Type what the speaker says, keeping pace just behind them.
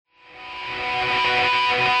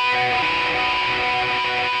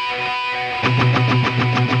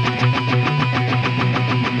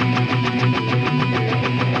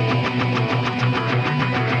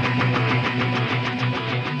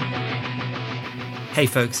Hey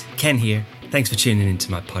folks, Ken here. Thanks for tuning into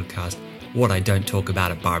my podcast, What I Don't Talk About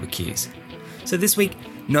at Barbecues. So this week,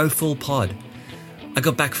 no full pod. I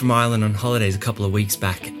got back from Ireland on holidays a couple of weeks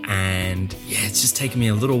back, and it's just taken me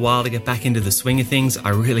a little while to get back into the swing of things.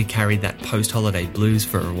 I really carried that post-holiday blues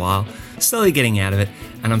for a while, slowly getting out of it,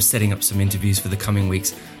 and I'm setting up some interviews for the coming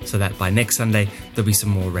weeks so that by next Sunday, there'll be some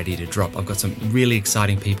more ready to drop. I've got some really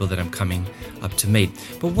exciting people that I'm coming up to meet.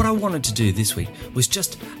 But what I wanted to do this week was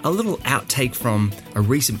just a little outtake from a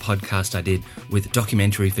recent podcast I did with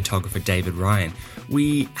documentary photographer David Ryan.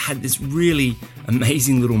 We had this really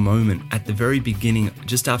amazing little moment at the very beginning,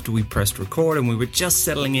 just after we pressed record, and we were just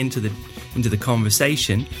settling into the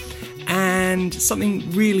conversation, and something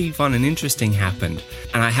really fun and interesting happened.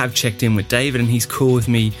 And I have checked in with David, and he's cool with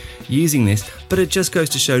me using this, but it just goes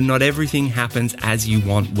to show not everything happens as you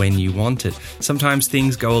want when you want it. Sometimes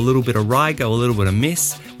things go a little bit awry, go a little bit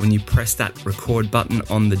amiss. When you press that record button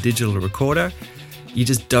on the digital recorder, you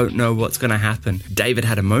just don't know what's going to happen. David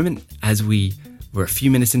had a moment as we were a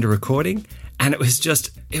few minutes into recording, and it was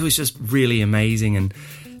just really amazing, and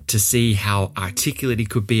to see how articulate he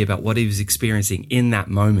could be about what he was experiencing in that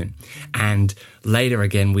moment. And later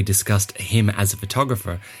again, we discussed him as a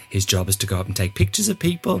photographer. His job is to go up and take pictures of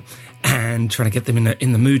people and trying to get them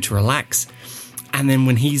in the mood to relax. And then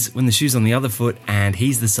when the shoe's on the other foot and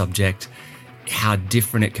he's the subject, how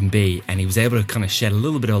different it can be. And he was able to kind of shed a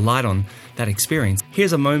little bit of light on that experience.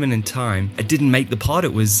 Here's a moment in time. It didn't make the pod.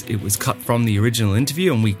 It was cut from the original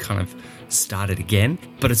interview, and we kind of started again.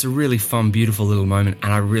 But it's a really fun, beautiful little moment,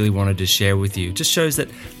 and I really wanted to share with you. It just shows that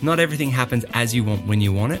not everything happens as you want when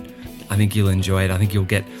you want it. I think you'll enjoy it. I think you'll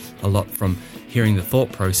get a lot from hearing the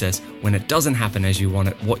thought process when it doesn't happen as you want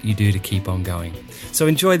it, what you do to keep on going. So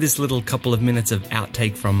enjoy this little couple of minutes of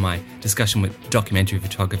outtake from my discussion with documentary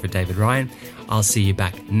photographer David Ryan. I'll see you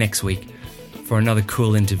back next week for another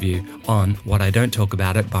cool interview on What I Don't Talk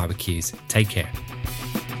About at Barbecues. Take care.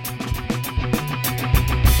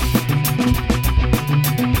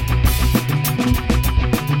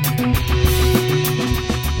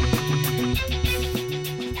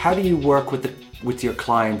 How do you work with your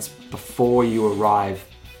clients before you arrive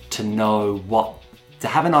to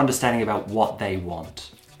have an understanding about what they want?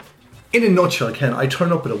 In a nutshell, Ken, I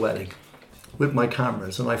turn up at a wedding with my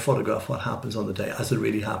cameras and I photograph what happens on the day as it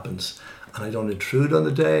really happens. And I don't intrude on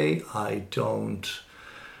the day. I don't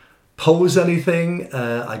pose anything.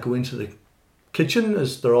 I go into the kitchen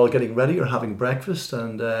as they're all getting ready or having breakfast,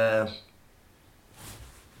 and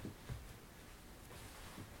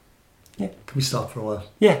Can we stop for a while?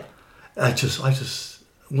 Yeah. I just once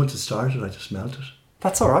it started, I just melted.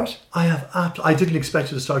 That's all right. I didn't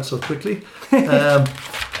expect it to start so quickly. That's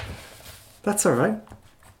all right.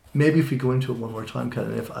 Maybe if we go into it one more time,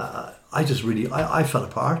 Ken, I fell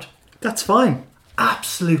apart. That's fine.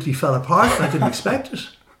 Absolutely fell apart. And I didn't expect it.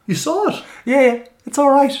 You saw it. Yeah. It's all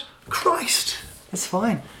right. Christ. That's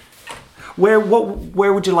fine. Where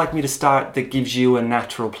would you like me to start that gives you a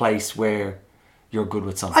natural place where you're good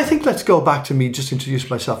with something? I think let's go back to me, just introduce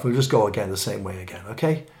myself, and we'll just go again the same way again,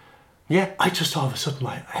 okay? Yeah. I just all of a sudden,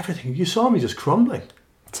 everything, you saw me just crumbling.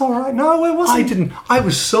 It's all right. No, it wasn't. I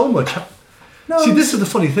was so much... No. See, this is the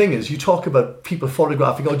funny thing is, you talk about people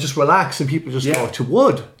photographing, just relax, and people just go to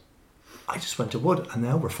wood. I just went to wood, and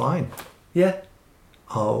now we're fine. Yeah.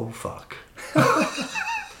 Oh, fuck.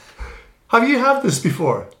 Have you had this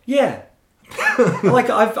before? Yeah. Like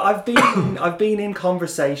I've been in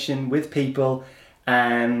conversation with people,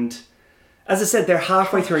 and as I said, they're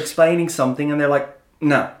halfway through explaining something, and they're like,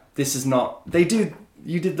 "No, this is not."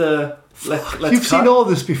 You did the. You've seen all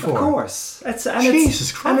this before. Of course.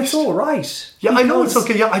 Jesus Christ. And it's all right. Yeah, I know it's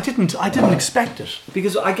okay. Yeah, I didn't expect it.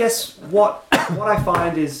 Because I guess what I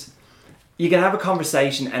find is you can have a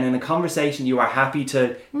conversation, and in a conversation you are happy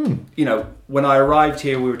to, when I arrived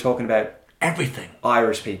here, we were talking about everything.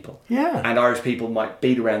 Irish people. Yeah. And Irish people might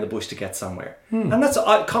beat around the bush to get somewhere. And that's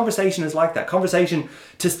conversation is like that. Conversation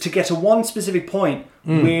to get to one specific point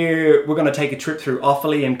where we're going to take a trip through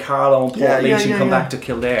Offaly and Carlow and Portlaoise and come back to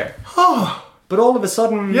Kildare. Oh. But all of a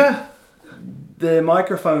sudden, the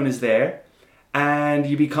microphone is there, and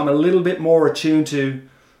you become a little bit more attuned to,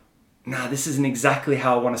 this isn't exactly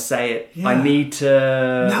how I want to say it. Yeah. I need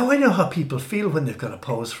to... Now I know how people feel when they've got to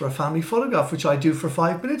pose for a family photograph, which I do for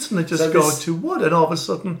 5 minutes, and they just go to wood, and all of a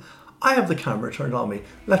sudden, I have the camera turned on me.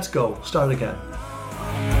 Let's go. Start again.